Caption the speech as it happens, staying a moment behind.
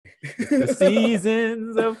It's the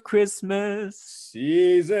seasons of Christmas.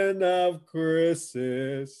 Season of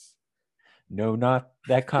Christmas. No, not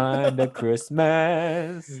that kind of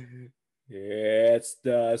Christmas. It's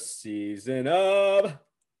the season of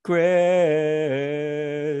Christmas.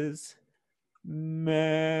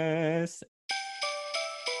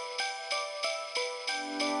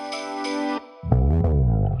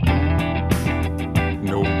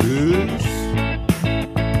 No this.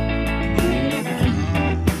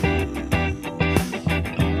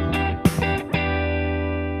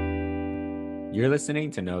 You're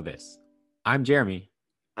listening to Know This. I'm Jeremy.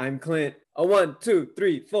 I'm Clint. A 1, 2,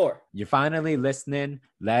 3, 4 You're finally listening.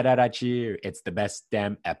 Let out a cheer. It's the best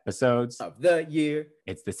damn episodes of the year.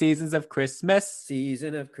 It's the seasons of Christmas.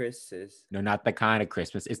 Season of Christmas. No, not the kind of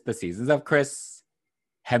Christmas. It's the seasons of Chris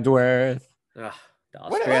Hemsworth. The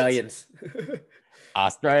Australians.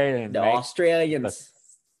 Australians. The mate. Australians.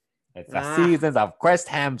 It's the seasons of Chris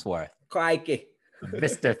Hemsworth. Crikey.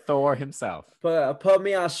 Mr. Thor himself. Put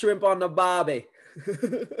me a shrimp on the barbie.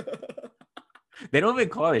 They don't even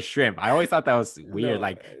call it shrimp. I always thought that was weird. No.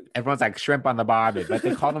 Like everyone's like shrimp on the barbie, but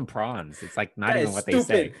they call them prawns. It's like not That even is what stupid.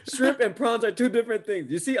 they say. Shrimp and prawns are two different things.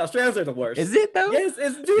 You see, Australians are the worst. Is it though? Yes,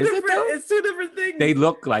 it's two Is it different. though? It's two different things. They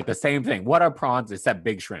look like the same thing. What are prawns except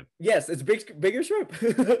big shrimp? Yes, it's bigger shrimp.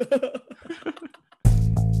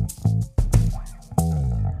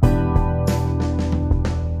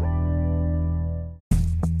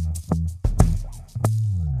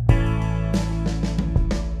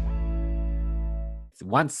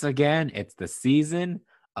 Once again, it's the season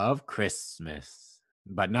of Christmas,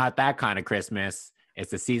 but not that kind of Christmas.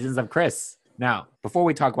 It's the seasons of Chris. Now, before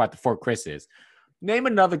we talk about the 4 Chris's, name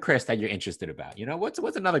another Chris that you're interested about. You know, what's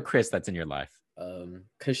another Chris that's in your life?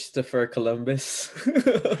 Christopher Columbus.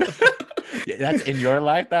 That's in your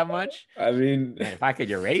life that much? I mean, Man, if I could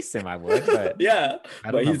erase him, I would. But yeah,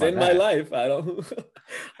 I don't but know he's about in my that. life.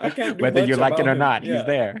 I can't do Whether much you like it about or him. not, Yeah. he's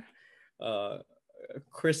there.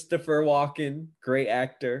 Christopher Walken, great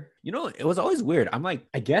actor. You know, it was always weird. I'm like,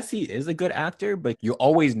 I guess he is a good actor, but you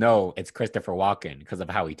always know it's Christopher Walken because of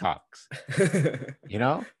how he talks. You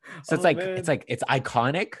know? So it's Oh, like man. it's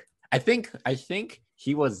iconic. I think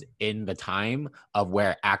he was in the time of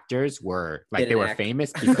where actors were like they Didn't were act.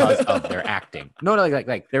 famous because of their acting. No,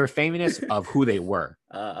 like they were famous of who they were.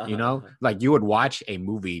 You know, like you would watch a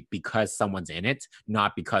movie because someone's in it,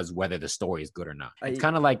 not because whether the story is good or not. It's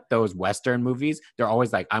kind of like those Western movies. They're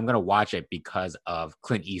always like, I'm going to watch it because of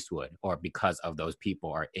Clint Eastwood or because of those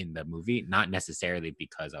people are in the movie, not necessarily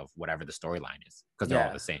because of whatever the storyline is, because they're all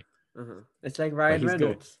Yeah. the same. It's like Ryan he's good.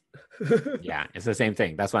 Reynolds. Yeah, it's the same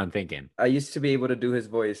thing. That's what I'm thinking. I used to be able to do his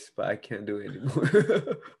voice, but I can't do it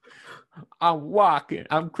anymore. I'm walking.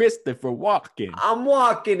 I'm Christopher Walken. I'm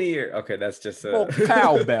walking here. Okay, that's just Oh,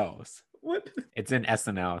 cowbells. What? It's an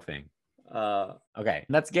SNL thing. Uh, Okay,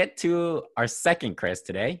 let's get to our second Chris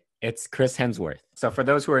today. It's Chris Hemsworth. So for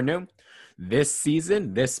those who are new, this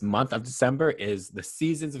season, this month of December is the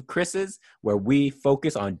seasons of Chris's, where we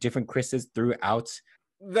focus on different Chris's throughout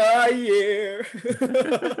the year.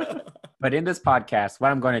 But in this podcast,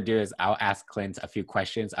 what I'm going to do is I'll ask Clint a few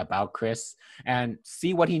questions about Chris and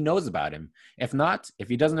see what he knows about him. If not, if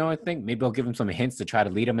he doesn't know anything, maybe I'll give him some hints to try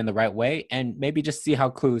to lead him in the right way and maybe just see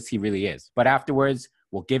how clueless he really is. But afterwards,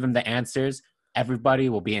 we'll give him the answers. Everybody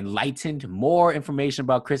will be enlightened, more information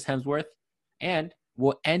about Chris Hemsworth, and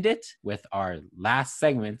we'll end it with our last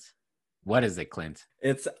segment. What is it, Clint?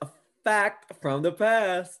 It's a fact from the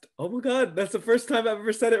past. Oh my God, that's the first time I've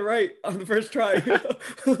ever said it right on the first try.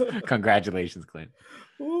 Congratulations, Clint.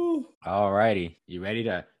 Ooh. All righty. You ready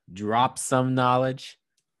to drop some knowledge?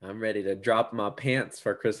 I'm ready to drop my pants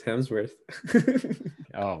for Chris Hemsworth.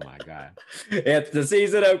 Oh my God. It's the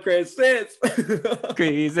season of Christmas.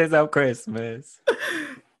 Seasons of Christmas.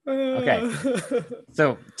 Okay.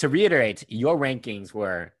 So to reiterate, your rankings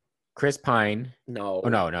were Chris Pine. No. Oh,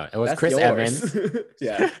 no. It was That's Chris yours. Evans.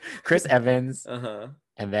 Yeah. Chris Evans. Uh-huh.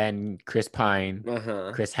 And then Chris Pine.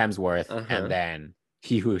 Uh-huh. Chris Hemsworth. Uh-huh. And then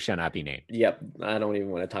he who shall not be named. Yep. I don't even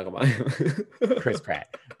want to talk about him. Chris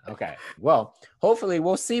Pratt. Okay. Well, hopefully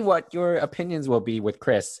we'll see what your opinions will be with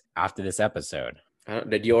Chris after this episode.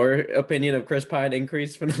 Did your opinion of Chris Pine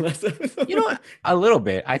increase from the last episode? You know what? A little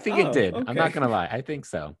bit. I think it did. Okay. I'm not going to lie. I think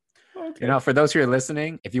so. Okay. You know, for those who are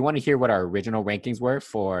listening, if you want to hear what our original rankings were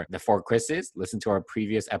for the 4 Chris's, listen to our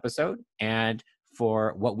previous episode. And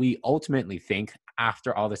for what we ultimately think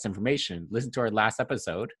after all this information, listen to our last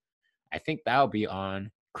episode. I think that'll be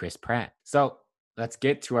on Chris Pratt. So let's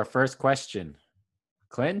get to our first question.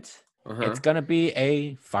 Clint, it's going to be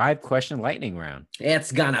a 5-question lightning round.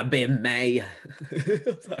 It's gonna be May.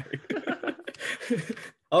 Sorry.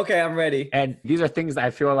 Okay, I'm ready. And these are things I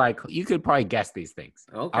feel like you could probably guess these things.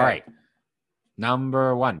 Okay. All right.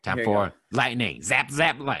 Number one, time Here you for go. lightning. Zap,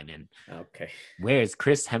 zap, lightning. Okay. Where is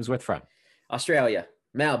Chris Hemsworth from? Australia.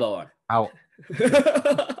 Melbourne. How?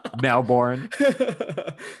 Melbourne.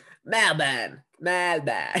 Melbourne.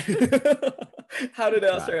 Melbourne. How did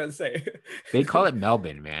the Australians say? They call it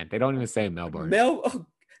Melbourne, man. They don't even say Melbourne.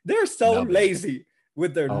 They're so Melbourne. lazy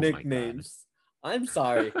with their Oh my nicknames. I'm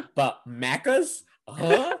sorry, but Maccas?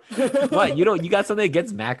 Huh? What? You got something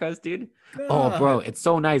against Macca's, dude? Oh, bro, God. it's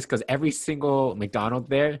so nice because every single McDonald's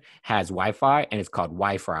there has Wi-Fi and it's called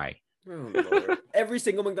Wi-Fi. Oh, Lord. Every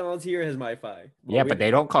single McDonald's here has Wi-Fi. Yeah, but they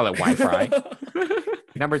don't call it Wi-Fi.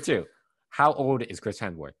 Number two, how old is Chris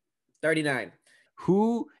Hemsworth? 39.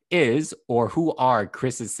 Who is or who are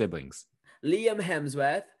Chris's siblings? Liam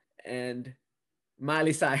Hemsworth and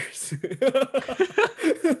Miley Cyrus. Ooh,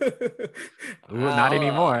 not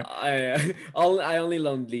anymore. I only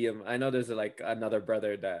loaned Liam. I know there's like another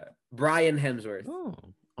brother that Brian Hemsworth. Oh,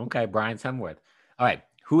 okay, Brian Hemsworth. All right,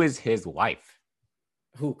 who is his wife?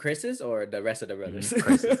 Who, Chris's or the rest of the brothers?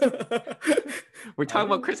 Chris's. We're talking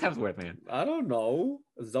about Chris Hemsworth, man. I don't know.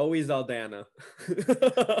 Zoe Zaldana.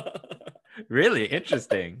 Really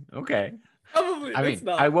interesting. Okay. Probably. I mean,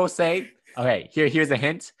 I will say, okay, here's a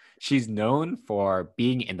hint. She's known for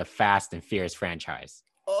being in the Fast and Furious franchise.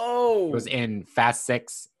 Oh, It was in Fast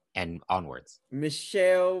 6 and onwards.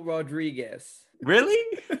 Michelle Rodriguez. Really?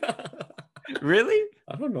 Really?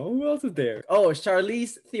 I don't know who else is there. Oh,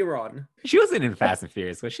 Charlize Theron. She wasn't in Fast and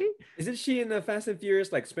Furious, was she? Isn't she in the Fast and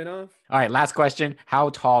Furious like spinoff? All right, last question. How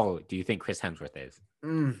tall do you think Chris Hemsworth is?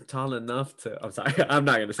 Tall enough to. I'm sorry, I'm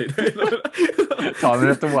not gonna say that. Tall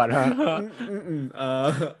enough to what, huh?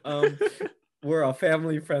 We're a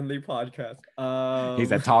family-friendly podcast.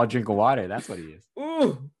 He's a tall drink of water. That's what he is.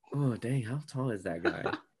 Ooh. Oh, dang! How tall is that guy?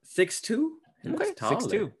 6'2"? Okay,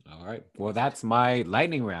 6'2". All right. Well, that's my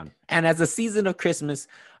lightning round. And as a season of Christmas,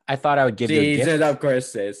 I thought I would give you a gift. Season of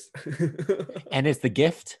Christmas. And it's the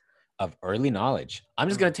gift of early knowledge. I'm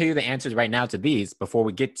just going to tell you the answers right now to these before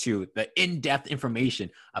we get to the in-depth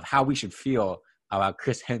information of how we should feel about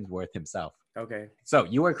Chris Hemsworth himself. Okay. So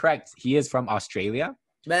you were correct. He is from Australia.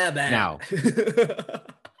 Now,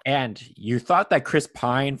 and you thought that Chris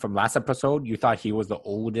Pine from last episode, you thought he was the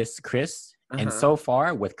oldest Chris. And so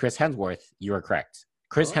far with Chris Hemsworth, you are correct.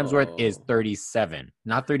 Chris Hemsworth is 37,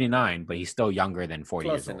 not 39, but he's still younger than 40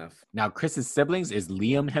 Close years old. enough. Now, Chris's siblings is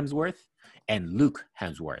Liam Hemsworth and Luke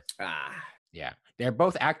Hemsworth. Ah. Yeah, they're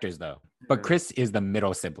both actors though, but Chris is the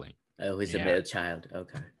middle sibling. Oh, he's a middle child.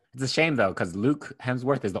 Okay. It's a shame though, because Luke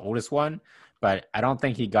Hemsworth is the oldest one, but I don't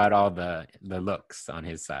think he got all the looks on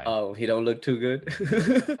his side. Oh, he don't look too good.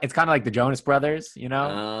 It's kind of like the Jonas Brothers, you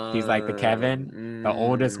know? He's like the Kevin, the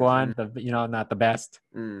oldest one, not the best.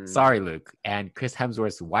 Sorry, Luke. And Chris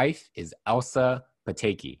Hemsworth's wife is Elsa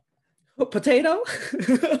Pataki. Potato?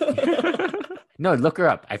 No, look her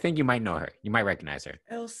up. I think you might know her. You might recognize her.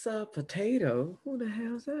 Elsa Potato? Who the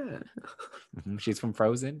hell is that? She's from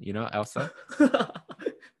Frozen, Elsa.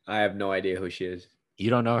 I have no idea who she is. You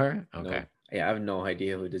don't know her? Okay. No. Yeah, I have no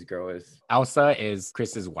idea who this girl is. Elsa is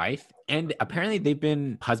Chris's wife, and apparently they've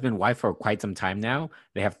been husband and wife for quite some time now.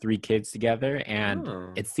 They have 3 kids together, and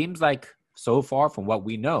it seems like so far from what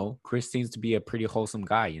we know, Chris seems to be a pretty wholesome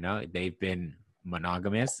guy. They've been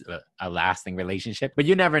monogamous, a lasting relationship, but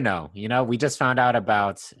you never know. We just found out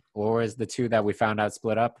about, what was the 2 that we found out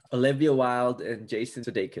split up? Olivia Wilde and Jason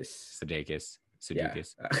Sudeikis. Sudoku.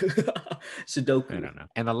 Sudoku. I don't know.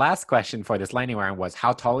 And the last question for this lightning round was,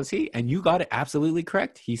 how tall is he? And you got it absolutely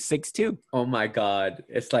correct. He's 6'2". Oh my God.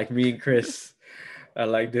 It's like me and Chris. I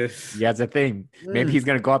like this. Yeah, that's a thing. Maybe he's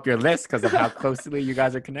going to go up your list because of how closely you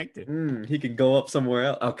guys are connected. He can go up somewhere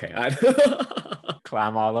else. Okay.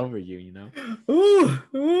 Climb all over you,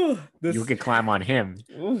 You could climb on him.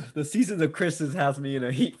 The seasons of Chris's has me in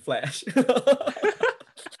a heat flash.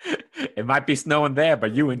 It might be snowing there,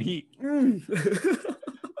 but you in heat.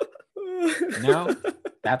 Now,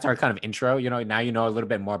 that's our kind of intro. Now you know a little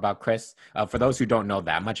bit more about Chris. For those who don't know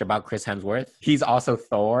that much about Chris Hemsworth, he's also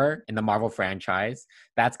Thor in the Marvel franchise.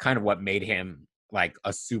 That's kind of what made him like a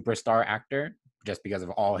superstar actor, just because of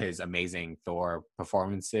all his amazing Thor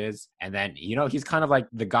performances. And then, he's kind of like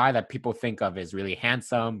the guy that people think of as really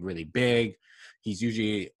handsome, really big. He's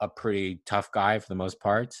usually a pretty tough guy for the most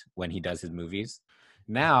part when he does his movies.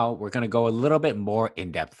 Now we're going to go a little bit more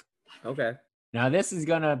in depth. Okay. Now this is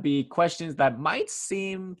going to be questions that might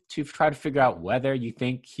seem to try to figure out whether you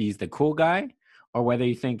think he's the cool guy or whether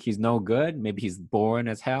you think he's no good. Maybe he's boring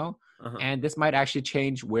as hell. And this might actually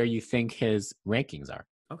change where you think his rankings are.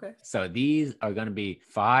 Okay. So these are going to be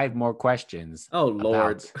 5 more questions. Oh,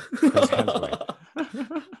 Lord. Chris Hemsworth.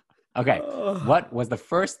 Okay. Oh. What was the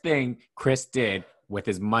first thing Chris did with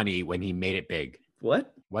his money when he made it big?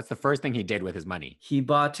 What? What's the first thing he did with his money? He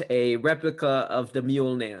bought a replica of the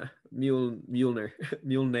Mjolnir. Mjolnir?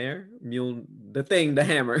 The thing, the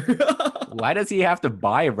hammer. Why does he have to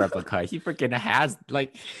buy a replica? He freaking has,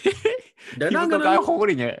 like, They're he was not the gonna- guy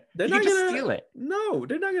holding it. They're He not could just gonna- steal it. No,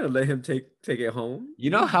 they're not gonna let him take it home. You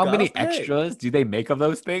know how many gotta pay. extras do they make of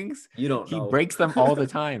those things? You don't He know. breaks them all the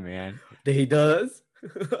time, man. He does.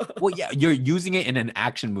 Well, yeah, you're using it in an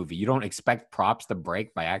action movie. You don't expect props to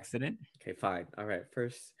break by accident. Okay, fine. All right.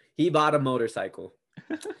 First, he bought a motorcycle.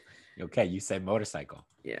 Okay, you say motorcycle.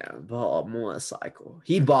 Yeah, bought a motorcycle.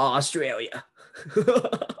 He bought Australia.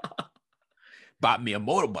 Bought me a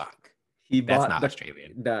motorbike. He That's bought not the,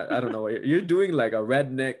 Australian. that. I don't know. You're doing like a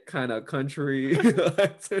redneck kind of country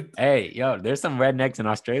accent. Hey, yo, there's some rednecks in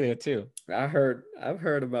Australia too. I've heard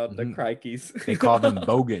about the Mhm. crikeys. They call them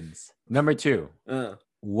bogans. Number 2. Uh,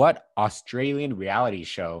 What Australian reality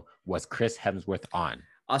show was Chris Hemsworth on?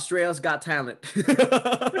 Australia's Got Talent.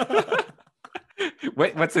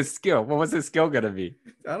 What's his skill? What was his skill gonna be?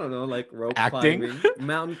 I don't know, like rope Acting? climbing,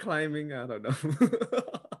 mountain climbing. I don't know.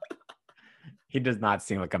 He does not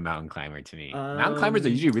seem like a mountain climber to me. Mountain climbers are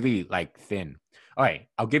usually really like thin. All right,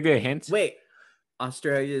 I'll give you a hint. Wait,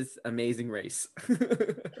 Australia's Amazing Race.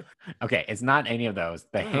 Okay, it's not any of those.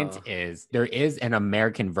 The hint Oh. is there is an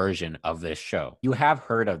American version of this show. You have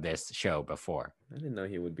heard of this show before. I didn't know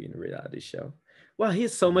he would be in a reality show. Wow,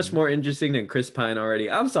 he's so Mm-hmm. much more interesting than Chris Pine already.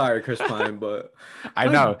 I'm sorry, Chris Pine, but I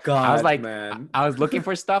my know. I God, was like, man. I was looking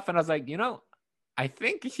for stuff and I was like, I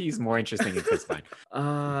think he's more interesting than Chris Pine.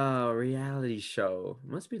 Reality show.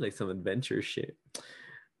 Must be like some adventure shit.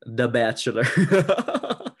 The Bachelor.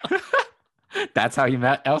 That's how you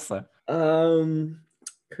met Elsa.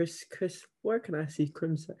 Chris, where can I see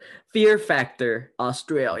Crimson? Fear Factor,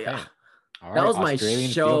 Australia. Okay. All That right, was my Australian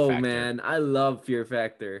Fear show, Factor. man. I love Fear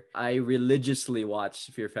Factor. I religiously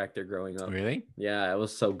watched Fear Factor growing up. Really? Yeah, it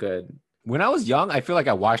was so good. When I was young, I feel like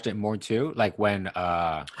I watched it more too. Like when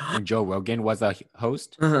Joe Rogan was a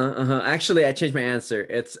host. Actually, I changed my answer.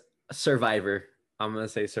 It's Survivor. I'm gonna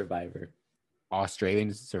say Survivor.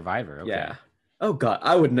 Australian Survivor. Okay. Yeah. Oh God,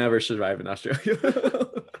 I would never survive in Australia.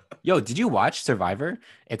 Yo, did you watch Survivor?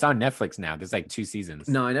 It's on Netflix now. There's like 2 seasons.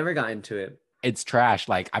 No, I never got into it. It's trash.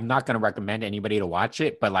 Like, I'm not going to recommend anybody to watch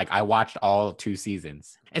it, but like, I watched all 2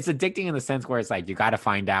 seasons. It's addicting in the sense where it's like, you got to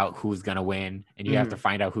find out who's going to win and you have to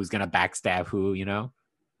find out who's going to backstab who,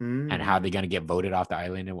 and how they're going to get voted off the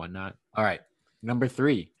island and whatnot. All right. Number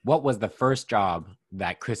 3. What was the first job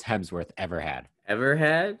that Chris Hemsworth ever had? Ever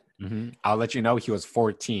had? I'll let you know he was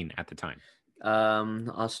 14 at the time.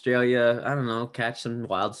 Australia, I don't know, catch some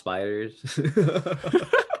wild spiders.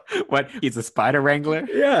 What? He's a spider wrangler?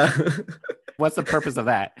 Yeah. What's the purpose of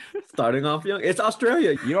that? Starting off young. It's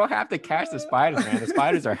Australia. You don't have to catch the spiders, man. The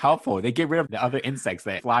spiders are helpful. They get rid of the other insects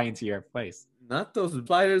that fly into your place. Not those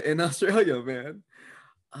spiders in Australia, man.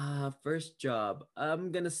 First job.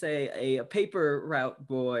 I'm gonna say a paper route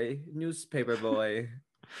boy, newspaper boy.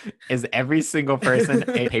 Is every single person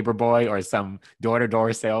a paper boy or some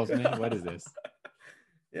door-to-door salesman? What is this?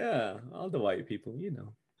 Yeah, all the white people,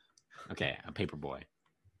 Okay, a paper boy.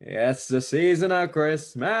 It's the season of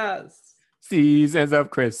Christmas. Seasons of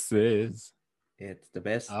Christmas. It's the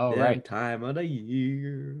best All damn right. time of the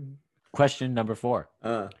year. Question number 4.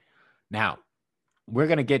 Now, we're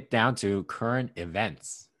going to get down to current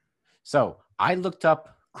events. So I looked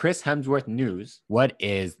up Chris Hemsworth news. What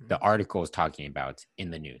is the articles talking about in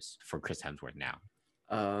the news for Chris Hemsworth now?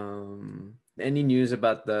 Any news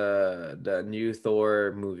about the new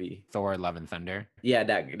Thor movie? Thor: Love and Thunder. Yeah,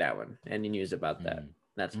 that one. Any news about that?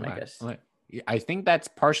 That's my guess. I think that's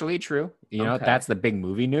partially true. Okay. That's the big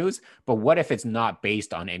movie news. But what if it's not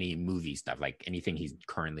based on any movie stuff, like anything he's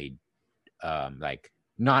currently, like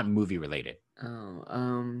not movie related?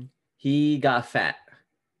 He got fat.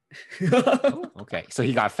 Oh, okay, so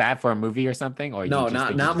he got fat for a movie or something, or No, you just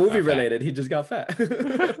think he not just movie got fat? related. He just got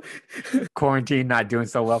fat. Quarantine not doing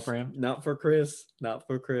so well for him. Not for Chris. Not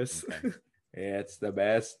for Chris. Okay. It's the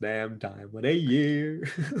best damn time of the year.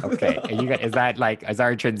 Okay, and is that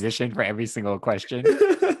our transition for every single question?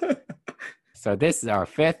 So this is our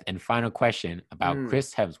 5th and final question about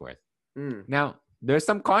Chris Hemsworth. Now, there's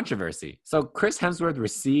some controversy. So Chris Hemsworth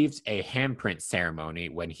received a handprint ceremony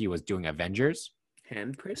when he was doing Avengers.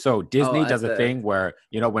 Handprint? So Disney does at a the- thing where,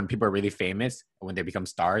 when people are really famous, when they become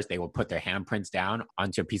stars, they will put their handprints down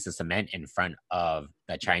onto a piece of cement in front of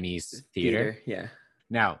the Chinese theater. Yeah.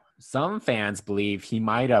 Now, some fans believe he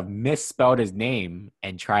might have misspelled his name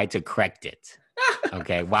and tried to correct it.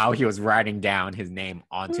 Okay, while he was writing down his name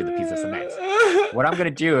onto the piece of cement. What I'm going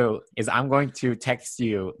to do is I'm going to text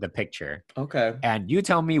you the picture. Okay. And you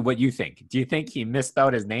tell me what you think. Do you think he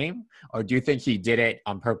misspelled his name, or do you think he did it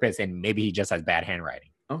on purpose and maybe he just has bad handwriting?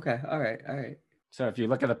 Okay. All right. All right. So if you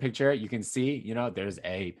look at the picture, you can see, there's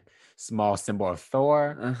a small symbol of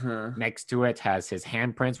Thor. Uh-huh. Next to it has his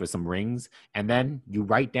handprints with some rings. And then you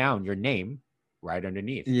write down your name right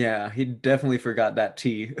underneath. Yeah, he definitely forgot that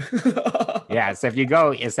T. Yeah, so if you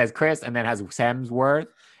go, it says Chris and then has Hemsworth.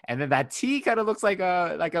 And then that T kind of looks like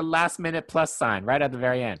a last minute plus sign right at the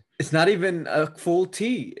very end. It's not even a full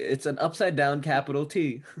T. It's an upside down capital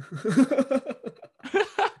T.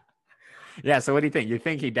 Yeah, so what do you think? You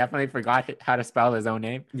think he definitely forgot how to spell his own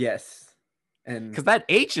name? Yes. And because that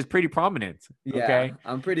H is pretty prominent. yeah, okay,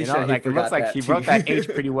 I'm pretty sure like it looks like he T. wrote that H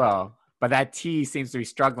pretty well, but that T seems to be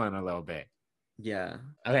struggling a little bit. Yeah.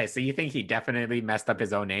 Okay, so you think he definitely messed up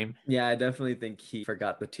his own name? Yeah, I definitely think he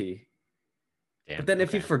forgot the T. Damn, but then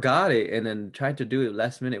if he forgot it and then tried to do it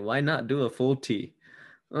last minute, why not do a full T?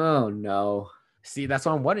 Oh no. See, that's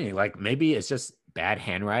what I'm wondering. Like maybe it's just bad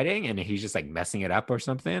handwriting and he's just like messing it up or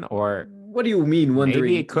something. Or what do you mean wondering?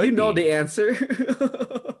 Maybe it could you know be. the answer.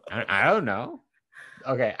 I don't know.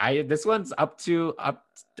 Okay, this one's up to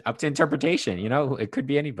interpretation. It could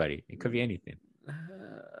be anybody. It could be anything.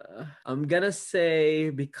 I'm gonna say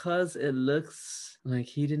because it looks like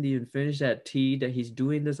he didn't even finish that T, that he's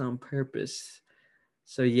doing this on purpose.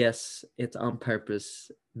 So yes, it's on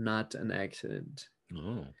purpose, not an accident.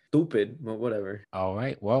 Oh. Stupid, but whatever. All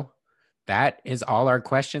right. Well, that is all our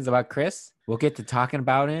questions about Chris. We'll get to talking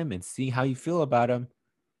about him and see how you feel about him.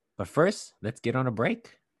 But first, let's get on a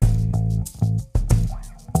break.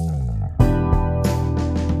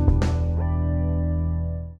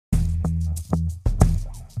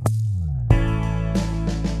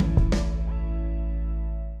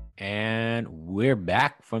 And we're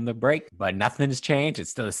back from the break, but nothing's changed.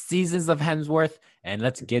 It's still the Seasons of Hemsworth, and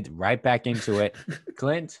let's get right back into it.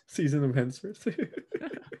 Clint. Season of Hemsworth.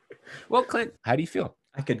 Well, Clint, how do you feel?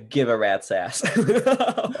 I could give a rat's ass. You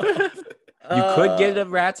could give a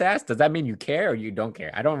rat's ass? Does that mean you care or you don't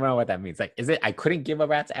care? I don't know what that means. Like, is it I couldn't give a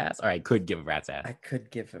rat's ass or I could give a rat's ass? I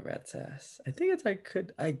could give a rat's ass. I think it's I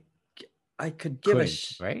could give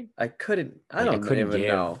right? I couldn't. I don't even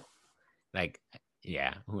know. Like,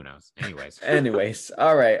 yeah, who knows? Anyways,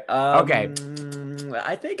 all right. Okay.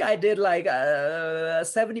 I think I did like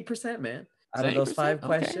 70%, man. Out of those 5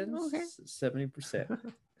 questions,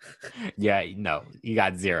 70%. Yeah, no, you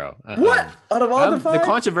got 0. What? Out of all the 5? The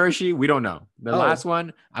controversy, we don't know. The last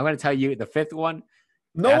one, I'm going to tell you, the 5th one.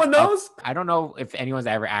 No one knows? I don't know if anyone's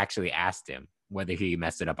ever actually asked him whether he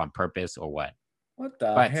messed it up on purpose or what. What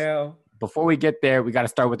the hell? Before we get there, we got to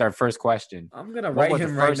start with our first question. I'm going to write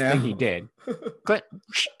him right now. What was the first thing he did?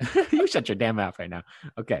 You shut your damn mouth right now.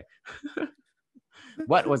 Okay.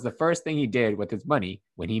 What was the first thing he did with his money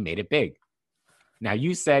when he made it big? Now,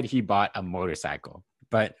 you said he bought a motorcycle,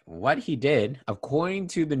 but what he did, according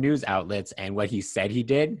to the news outlets and what he said he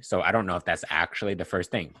did, so I don't know if that's actually the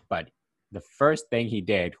first thing, but the first thing he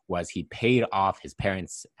did was he paid off his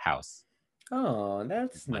parents' house. Oh,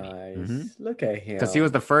 that's nice. Mm-hmm. Look at him. Because he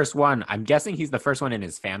was the first one. I'm guessing he's the first one in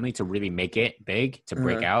his family to really make it big, to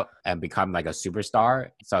break out and become like a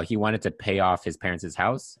superstar. So he wanted to pay off his parents'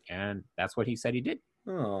 house, and that's what he said he did.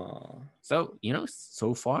 Oh. So,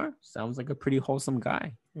 so far, sounds like a pretty wholesome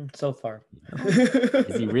guy. So far.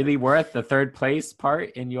 Is he really worth the 3rd place part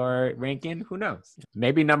in your ranking? Who knows?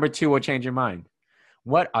 Maybe number 2 will change your mind.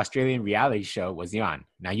 What Australian reality show was he on?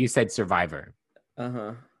 Now, you said Survivor.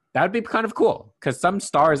 Uh-huh. That would be kind of cool because some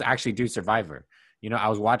stars actually do Survivor. I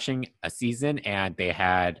was watching a season and they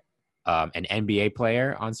had an NBA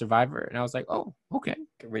player on Survivor, and I was like, oh, okay.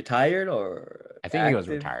 Retired or I think he was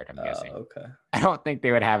retired, I'm guessing. Okay. I don't think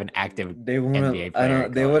they would have an active NBA player.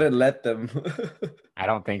 They wouldn't let them. I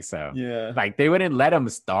don't think so. Yeah. Like, they wouldn't let him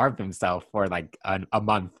starve himself for like a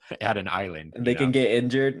month at an island. And they can get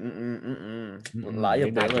injured.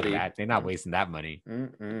 Liability. They're not wasting that money.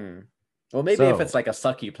 Well, maybe if it's like a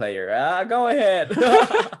sucky player. Go ahead.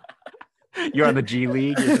 You're on the G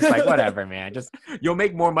League. You're just like, whatever, man. You'll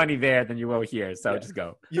make more money there than you will here. So just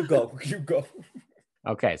go. You go.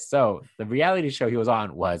 Okay, so the reality show he was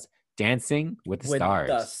on was Dancing with the Stars.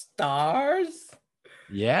 The Stars?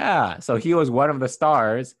 Yeah. So he was one of the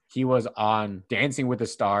stars. He was on Dancing with the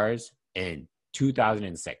Stars in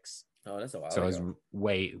 2006. Oh, that's a while ago. So it was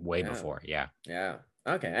way before. Yeah. Yeah.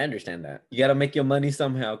 Okay, I understand that. You got to make your money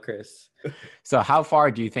somehow, Chris. So how far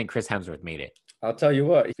do you think Chris Hemsworth made it? I'll tell you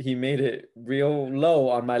what, he made it real low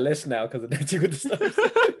on my list now because of Dancing with the Stars.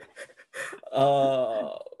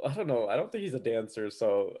 I don't know. I don't think he's a dancer.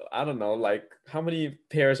 So I don't know. Like, how many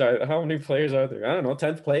players are there? I don't know.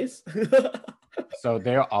 10th place. So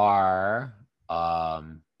there are,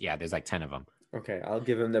 yeah, there's like 10 of them. Okay, I'll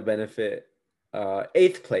give him the benefit.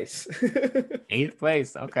 8th place. 8th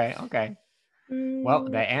place. Okay, okay. Well,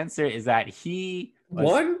 the answer is that he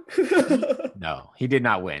won. No, he did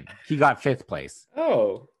not win. He got 5th place.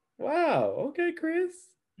 Oh, wow. Okay, Chris.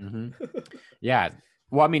 Yeah.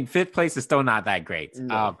 Well, I mean, 5th place is still not that great.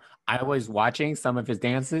 No. I was watching some of his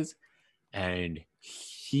dances, and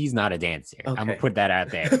he's not a dancer. Okay. I'm gonna put that out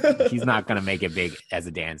there. He's not gonna make it big as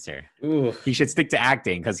a dancer. Ooh. He should stick to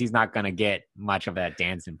acting because he's not gonna get much of that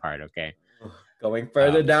dancing part. Okay. Going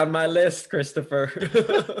further down my list, Christopher.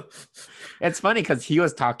 It's funny because he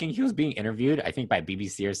was being interviewed, I think by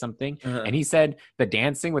BBC or something. And he said the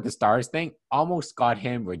Dancing with the Stars thing almost got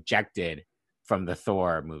him rejected from the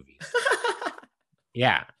Thor movies.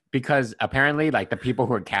 Yeah. Because apparently like the people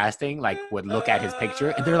who were casting like would look at his picture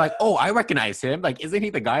and they're like, oh, I recognize him. Like, isn't he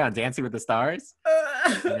the guy on Dancing with the Stars?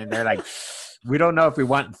 And then they're like, we don't know if we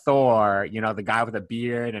want Thor, the guy with a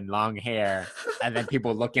beard and long hair. And then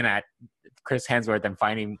people looking at Chris Hemsworth and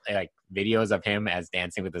finding like videos of him as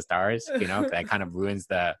Dancing with the Stars, that kind of ruins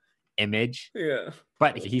the image. Yeah.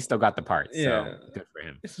 But he still got the part. Yeah. So good for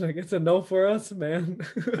him. It's like, it's a no for us, man.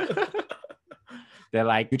 They're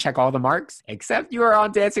like, you check all the marks except you are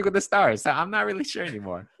on Dancing with the Stars. So I'm not really sure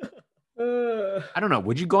anymore. I don't know.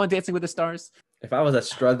 Would you go on Dancing with the Stars? If I was a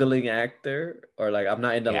struggling actor or like I'm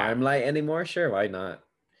not in the limelight anymore, sure, why not?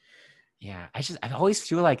 Yeah, I always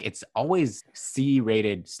feel like it's always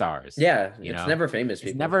C-rated stars. Yeah, it's never famous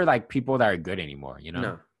people. It's never like people that are good anymore,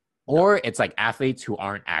 No. Or it's like athletes who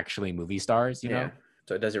aren't actually movie stars, you know?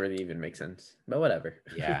 So it doesn't really even make sense. But whatever.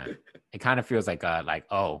 Yeah. It kind of feels like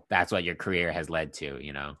oh, that's what your career has led to,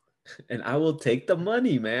 And I will take the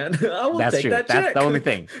money, man. I will That's take true. that That's check. the only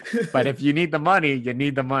thing. But if you need the money, you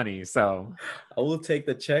need the money. So I will take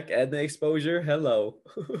the check and the exposure. Hello.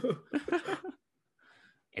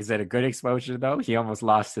 Is it a good exposure though? He almost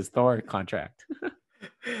lost his Thor contract.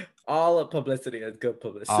 All publicity is good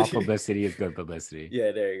publicity. All publicity is good publicity.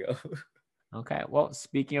 Yeah, there you go. Okay. Well,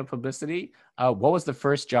 speaking of publicity, what was the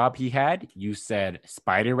first job he had? You said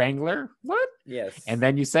Spider Wrangler. What? Yes. And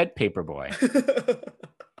then you said Paperboy.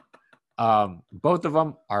 Both of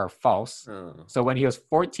them are false. Oh. So when he was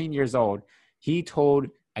 14 years old, he told,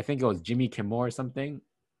 I think it was Jimmy Kimmel or something,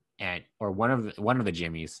 or one of the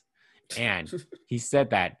Jimmys. And he said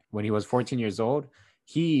that when he was 14 years old,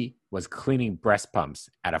 he was cleaning breast pumps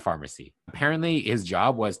at a pharmacy. Apparently, his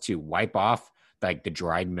job was to wipe off like the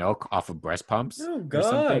dried milk off of breast pumps. Oh, or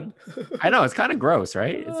something. I know, it's kind of gross,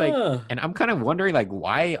 right? It's like, and I'm kind of wondering, like,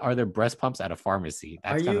 why are there breast pumps at a pharmacy?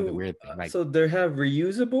 That's kind of the weird thing. Like, so they have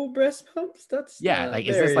reusable breast pumps? That's like,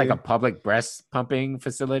 is this like a public breast pumping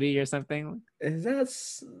facility or something? Is that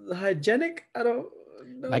hygienic? I don't.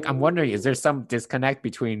 Like, I'm wondering, is there some disconnect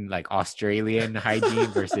between like Australian hygiene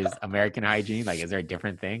versus American hygiene? Like, is there a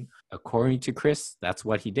different thing? According to Chris, that's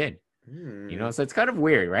what he did. So it's kind of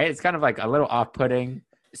weird, right? It's kind of like a little off-putting.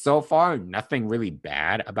 So far, nothing really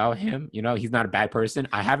bad about him. He's not a bad person.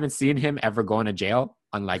 I haven't seen him ever go into jail,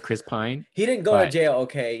 unlike Chris Pine. He didn't go to jail,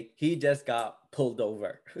 okay? He just got pulled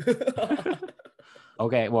over.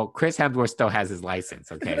 Okay, well, Chris Hemsworth still has his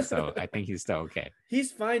license, okay? So I think he's still okay.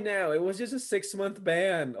 He's fine now. It was just a 6-month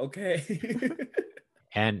ban, okay?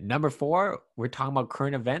 And number 4, we're talking about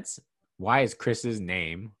current events. Why is Chris's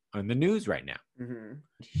name on the news right now?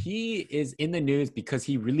 He is in the news because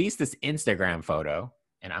he released this Instagram photo,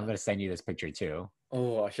 and I'm going to send you this picture too.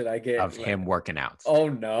 Oh, should I get of him working out? Oh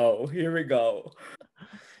no, here we go.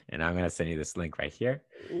 And I'm going to send you this link right here.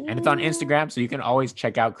 Ooh. And it's on Instagram, so you can always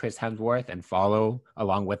check out Chris Hemsworth and follow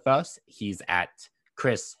along with us. He's at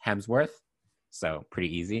Chris Hemsworth, so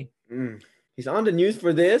pretty easy. He's on the news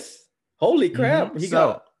for this? Holy crap.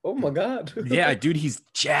 Oh my God. Yeah, dude, he's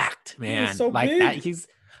jacked, man. He's so like big. That,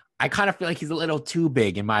 I kind of feel like he's a little too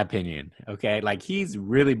big, in my opinion, okay? Like, he's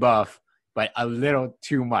really buff, but a little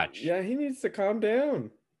too much. Yeah, he needs to calm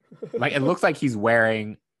down. Like, it looks like he's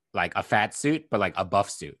wearing like a fat suit, but like a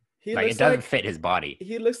buff suit. It doesn't fit his body.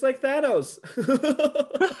 He looks like Thanos.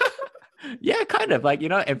 Yeah, kind of. Like,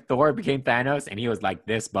 if Thor became Thanos and he was like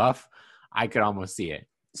this buff, I could almost see it.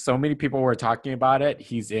 So many people were talking about it.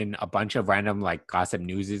 He's in a bunch of random like gossip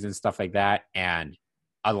newses and stuff like that. And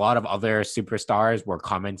a lot of other superstars were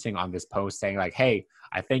commenting on this post saying like, hey,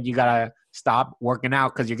 I think you gotta stop working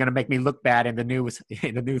out because you're gonna make me look bad in the new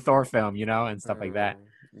Thor film, and stuff like that.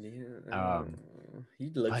 Yeah.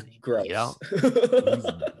 He looks But, gross. you know,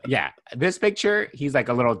 yeah, this picture, he's like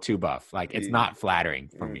a little too buff. Like it's not flattering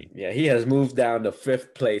for me. Yeah, he has moved down to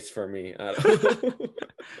 5th place for me. I don't,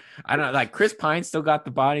 I don't know. Like Chris Pine still got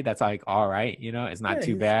the body that's like all right. You know, it's not yeah,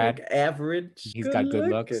 too he's bad. like average. He's got good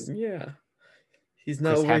looks. looking. Yeah. He's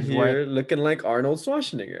not Chris over Hemsworth. here looking like Arnold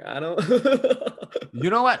Schwarzenegger. I don't.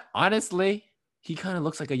 You know what? Honestly, he kind of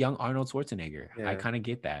looks like a young Arnold Schwarzenegger. I Yeah. kind of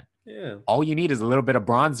get that. Yeah. All you need is a little bit of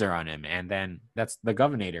bronzer on him, and then that's the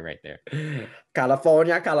governor right there.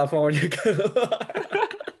 California.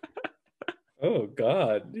 Oh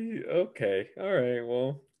God. Okay. All right.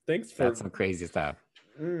 Well, thanks for That's some crazy stuff.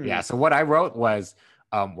 Mm. Yeah. So what I wrote was,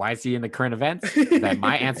 why is he in the current events? Then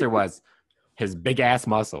my answer was his big ass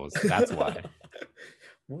muscles. That's why.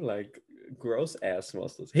 More like gross ass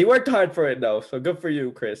muscles. He worked hard for it though, so good for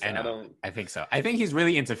you, Chris. I think so. I think he's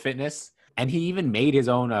really into fitness, and he even made his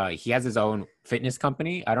own. He has his own fitness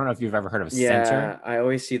company. I don't know if you've ever heard of Center. I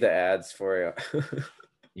always see the ads for it.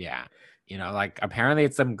 Yeah, you know, like apparently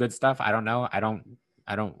it's some good stuff. I don't know. I don't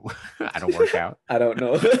I don't work out. I don't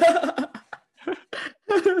know.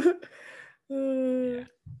 Yeah.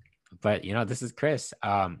 But you know, this is Chris.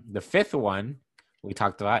 The fifth one we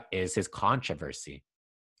talked about is his controversy.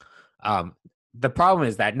 The problem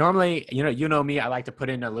is that normally, you know me, I like to put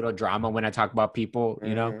in a little drama when I talk about people,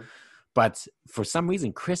 you know. But for some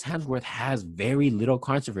reason, Chris Hemsworth has very little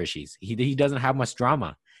controversies. He doesn't have much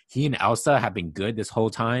drama. He and Elsa have been good this whole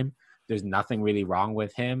time. There's nothing really wrong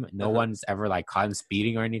with him. No one's ever like caught him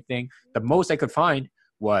speeding or anything. The most I could find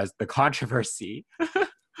was the controversy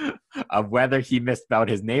of whether he misspelled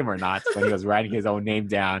his name or not when he was writing his own name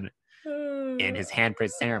down in his handprint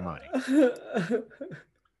ceremony.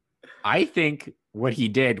 I think what he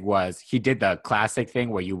did was he did the classic thing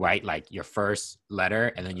where you write like your first letter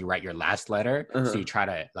and then you write your last letter. So you try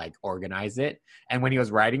to like organize it. And when he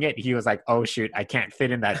was writing it, he was like, oh shoot, I can't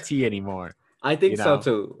fit in that T anymore. I think so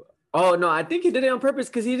too. Oh no, I think he did it on purpose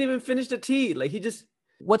because he didn't even finish the T. Like he just.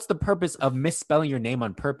 What's the purpose of misspelling your name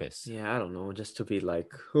on purpose? Yeah, I don't know. Just to be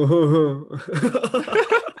like.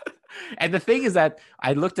 And the thing is that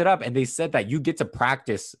I looked it up and they said that you get to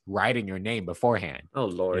practice writing your name beforehand. Oh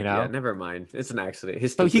Lord, you know? Yeah, never mind. It's an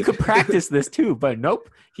accident. So he could practice this too, but nope,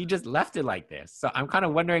 he just left it like this. So I'm kind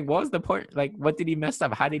of wondering, what was the point? Like, what did he mess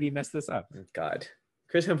up? How did he mess this up? God,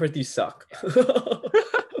 Chris Hemsworth, you suck.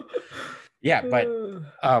 Yeah, but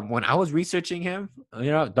when I was researching him,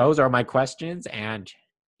 those are my questions, and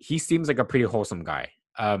he seems like a pretty wholesome guy.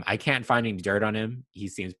 I can't find any dirt on him. He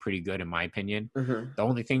seems pretty good in my opinion. The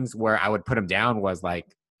only things where I would put him down was like,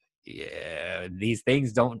 yeah, these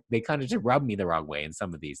things they kind of just rub me the wrong way in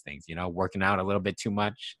some of these things, working out a little bit too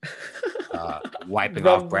much, wiping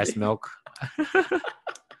off breast milk.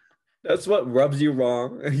 That's what rubs you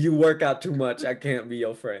wrong. You work out too much. I can't be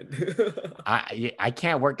your friend. I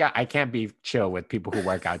can't work out. I can't be chill with people who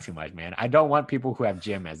work out too much, man. I don't want people who have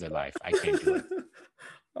gym as their life. I can't do it.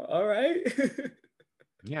 All right.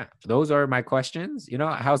 Yeah, those are my questions.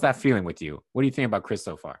 How's that feeling with you? What do you think about Chris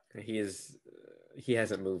so far? He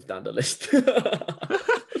hasn't moved down the list.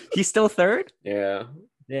 He's still third? Yeah.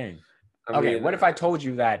 Dang. What if I told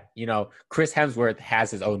you that, Chris Hemsworth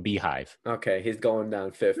has his own beehive? Okay, he's going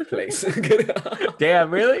down 5th place.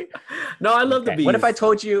 Damn, really? No, I love the bees. What if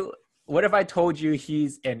I told you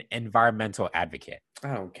he's an environmental advocate?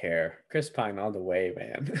 I don't care. Chris Pine all the way,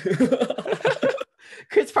 man.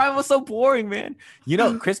 Chris Pine was so boring, man.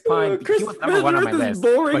 Chris Pine, he was number one on my list.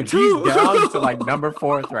 Boring too. He's down to like number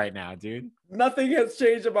 4th right now, dude. Nothing has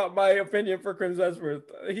changed about my opinion for Chris Hemsworth.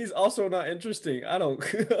 He's also not interesting. I don't.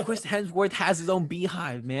 Chris Hemsworth has his own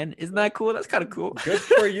beehive, man. Isn't that cool? That's kind of cool. Good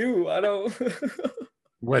for you. I don't.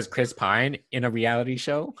 Was Chris Pine in a reality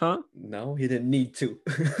show? Huh? No, he didn't need to.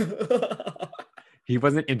 He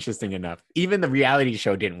wasn't interesting enough. Even the reality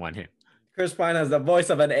show didn't want him. Chris Pine has the voice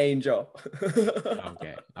of an angel.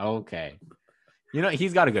 Okay.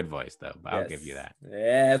 He's got a good voice though, but I'll give you that.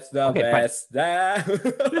 Yeah, it's the best.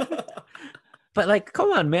 But like,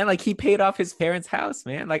 come on, man. Like he paid off his parents' house,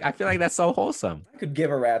 man. Like I feel like that's so wholesome. I could give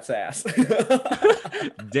a rat's ass.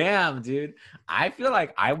 Damn, dude. I feel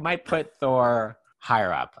like I might put Thor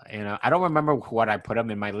higher up. I don't remember what I put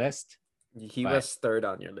him in my list. He was 3rd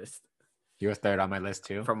on your list. He was 3rd on my list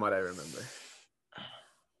too? From what I remember.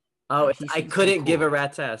 Oh, I couldn't give a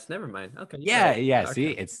rat's ass. Never mind. Okay. Yeah.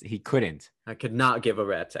 Okay. See, he couldn't. I could not give a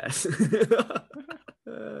rat's ass.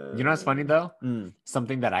 What's funny though?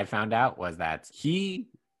 Something that I found out was that he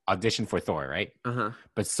auditioned for Thor, right?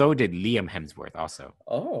 But so did Liam Hemsworth also.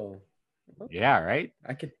 Oh. Yeah, right?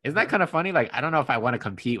 Isn't that kind of funny? Like, I don't know if I want to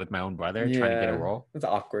compete with my own brother trying to get a role. It's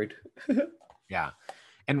awkward. Yeah.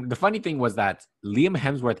 And the funny thing was that Liam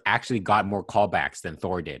Hemsworth actually got more callbacks than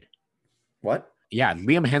Thor did. What? Yeah,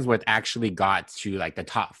 Liam Hemsworth actually got to like the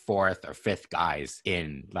top 4th or 5th guys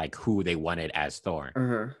in like who they wanted as Thor.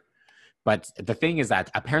 Uh-huh. But the thing is that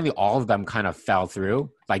apparently all of them kind of fell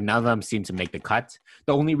through. Like none of them seemed to make the cut.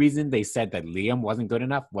 The only reason they said that Liam wasn't good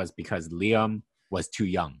enough was because Liam was too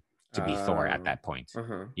young to be Thor at that point.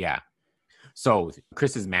 Uh-huh. Yeah. So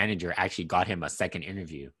Chris's manager actually got him a second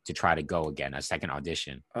interview to try to go again, a second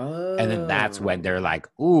audition. Oh. And then that's when they're like,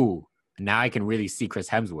 ooh, now I can really see Chris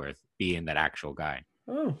Hemsworth being that actual guy.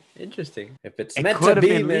 Oh, interesting. If it's It meant could to have be,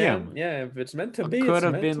 been man. Liam. Yeah, if it's meant to It be, could it's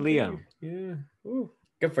have meant been to Liam. be. Yeah. Ooh.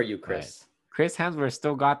 Good for you, Chris. Chris Hemsworth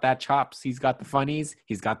still got that chops. He's got the funnies.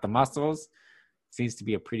 He's got the muscles. Seems to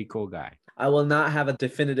be a pretty cool guy. I will not have a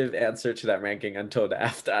definitive answer to that ranking until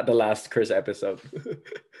after the last Chris episode.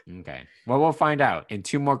 Okay. Well, we'll find out. In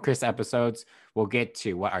 2 more Chris episodes, we'll get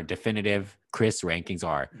to what our definitive Chris rankings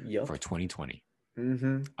are for 2020.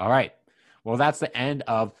 Mm-hmm. All right. Well, that's the end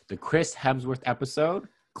of the Chris Hemsworth episode.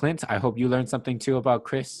 Clint, I hope you learned something too about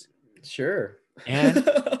Chris. Sure. And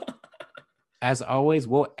as always,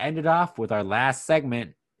 we'll end it off with our last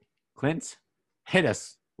segment. Clint, hit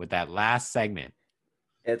us with that last segment.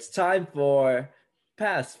 It's time for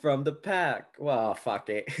Pass from the Pack. Well, fuck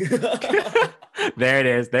it. There it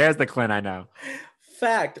is. There's the Clint I know.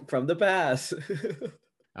 Fact from the pass.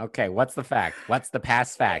 Okay, what's the fact? What's the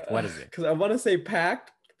past fact? What is it? Because I want to say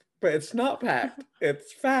packed, but it's not packed.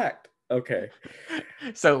 It's fact. Okay.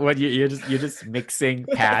 So what you're just mixing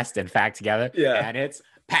past and fact together, Yeah. and it's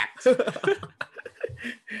packed.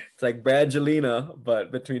 It's like Brangelina,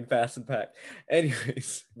 but between fast and packed.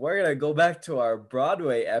 Anyways, we're gonna go back to our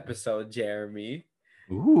Broadway episode, Jeremy.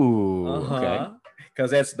 Ooh, okay.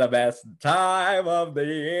 Because it's the best time of the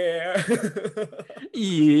year.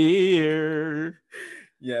 Year.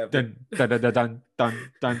 Yeah. Dun dun dun dun dun dun.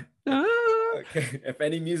 dun. Ah. Okay. If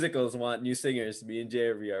any musicals want new singers, me and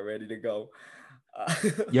Jeremy are ready to go.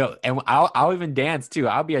 Yo, and I'll even dance too.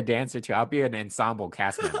 I'll be a dancer too. I'll be an ensemble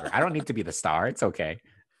cast member. I don't need to be the star. It's okay.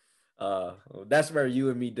 That's where you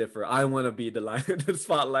and me differ. I want to be the line in the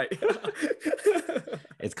spotlight.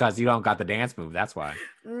 It's because you don't got the dance move. That's why.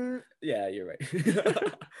 Yeah, you're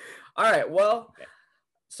right. All right. Well,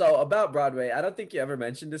 so about Broadway, I don't think you ever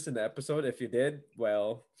mentioned this in the episode. If you did,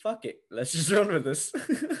 well, fuck it. Let's just run with this.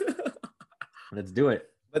 Let's do it.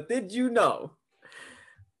 But did you know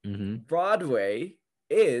Broadway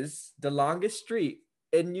is the longest street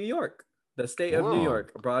in New York? The state of New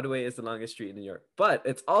York. Broadway is the longest street in New York. But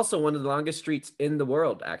it's also one of the longest streets in the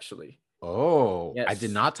world, actually. Oh, yes. I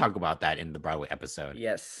did not talk about that in the Broadway episode.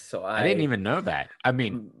 Yes. So I didn't even know that. I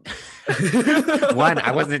mean, one,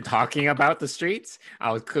 I wasn't talking about the streets.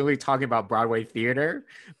 I was clearly talking about Broadway theater.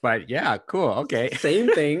 But yeah, cool. Okay.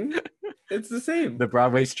 Same thing. It's the same. The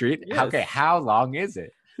Broadway street. Yes. Okay. How long is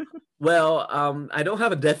it? Well, I don't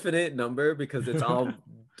have a definite number because it's all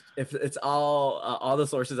if it's all the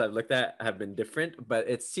sources I've looked at have been different, but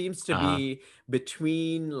it seems to be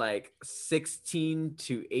between like 16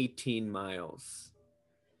 to 18 miles.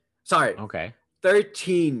 Sorry. Okay.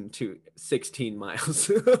 13 to 16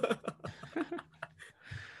 miles.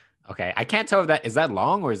 Okay. I can't tell if that is that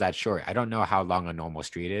long or is that short. I don't know how long a normal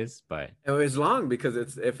street is, but It was long because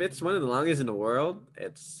if it's one of the longest in the world,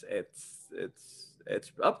 it's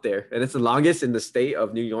up there, and it's the longest in the state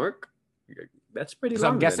of New York. That's pretty long. So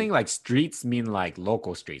I'm guessing like streets mean like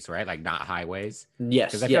local streets, right? Like not highways.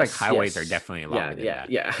 Yes. Because I feel like highways are definitely longer than that.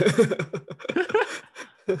 Yeah.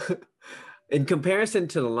 In comparison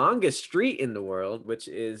to the longest street in the world, which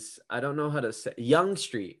is, I don't know how to say, Yonge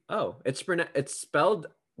Street. Oh, it's spelled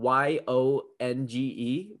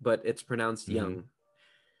Yonge, but it's pronounced Young.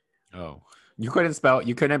 Oh, you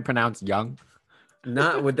couldn't pronounce Young?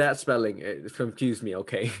 Not with that spelling. It confused me.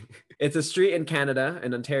 Okay. It's a street in Canada,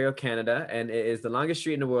 in Ontario, Canada, and it is the longest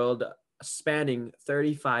street in the world, spanning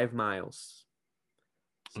 35 miles.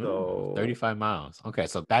 So 35 miles. Okay,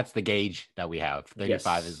 so that's the gauge that we have. 35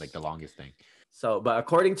 Yes. is like the longest thing. So, but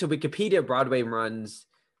according to Wikipedia, Broadway runs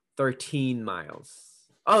 13 miles.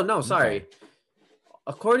 Oh, no, sorry. Okay.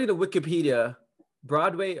 According to Wikipedia,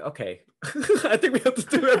 Broadway, okay. I think we have to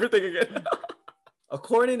do everything again.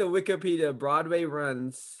 According to Wikipedia, Broadway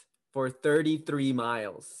runs for 33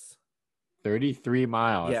 miles. 33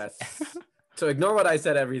 miles. Yes. So ignore what I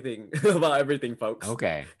said about everything, folks.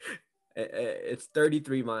 Okay. It's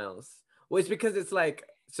 33 miles. Well, it's because it's like,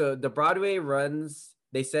 so the Broadway runs,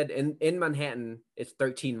 they said in Manhattan, it's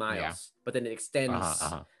 13 miles, but then it extends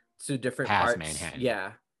to different Past parts. Manhattan.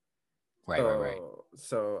 Yeah. Right.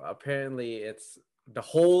 So apparently it's the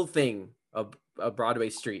whole thing of Broadway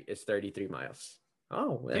Street is 33 miles.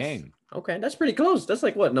 Oh, that's Dang. okay. That's pretty close. That's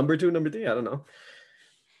like what, number 2, number 3? I don't know.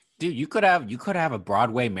 Dude, you could have a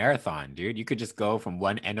Broadway marathon, dude. You could just go from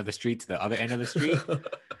one end of the street to the other end of the street.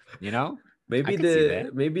 You know, I Maybe could see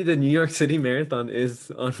that. the New York City Marathon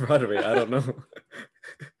is on Broadway. I don't know.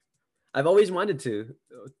 I've always wanted to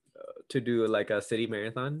do like a city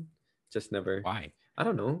marathon. Just never. Why? I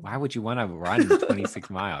don't know. Why would you want to run 26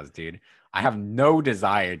 miles, dude? I have no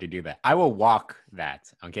desire to do that. I will walk that.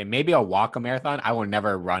 Okay, maybe I'll walk a marathon. I will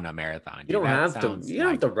never run a marathon. You don't have to. You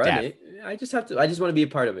don't have to run it. I just have to. I just want to be a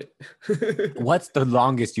part of it. What's the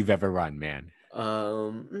longest you've ever run, man?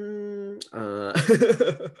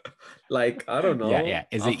 Like I don't know. Yeah.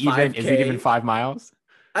 Is it even 5 miles?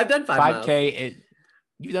 I've done 5 5K. miles.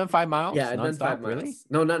 You've done 5 miles? Yeah, I've done 5 miles. Really?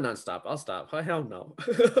 No, not nonstop. I'll stop. Hell no.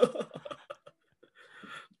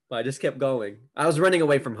 But I just kept going. I was running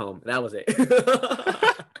away from home. That was it.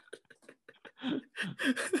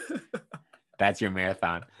 That's your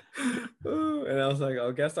marathon. And I was like,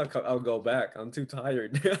 I guess I'll go back. I'm too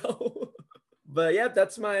tired now. But yeah,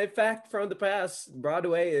 that's my fact from the past.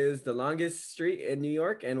 Broadway is the longest street in New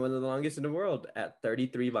York and one of the longest in the world at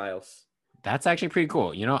 33 miles. That's actually pretty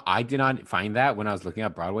cool. You know, I did not find that when I was looking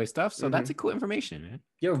up Broadway stuff. So that's a cool information, man.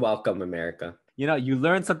 You're welcome, America. You know, you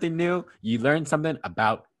learn something new. You learn something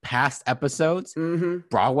about past episodes. Mm-hmm.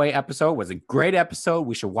 Broadway episode was a great episode.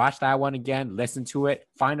 We should watch that one again. Listen to it.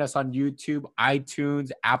 Find us on YouTube, iTunes,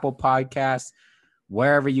 Apple Podcasts,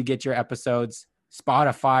 wherever you get your episodes.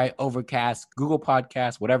 Spotify, Overcast, Google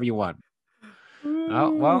Podcasts, whatever you want. Oh,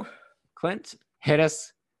 well, Clint, hit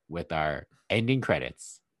us with our ending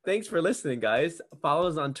credits. Thanks for listening, guys. Follow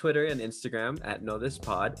us on Twitter and Instagram at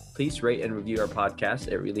KnowThisPod. Please rate and review our podcast.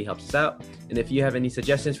 It really helps us out. And if you have any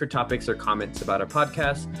suggestions for topics or comments about our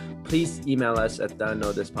podcast, please email us at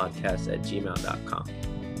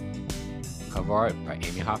theknowthispodcast@gmail.com. Cover art by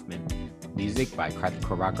Amy Hoffman. Music by Karthik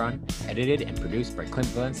Korakran. Edited and produced by Clint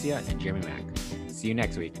Valencia and Jeremy Mack. See you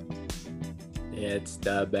next week. It's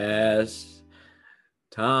the best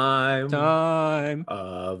time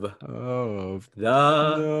of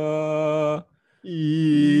the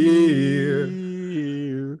year.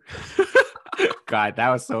 God, that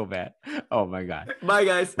was so bad. Oh my God. Bye,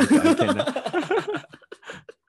 guys.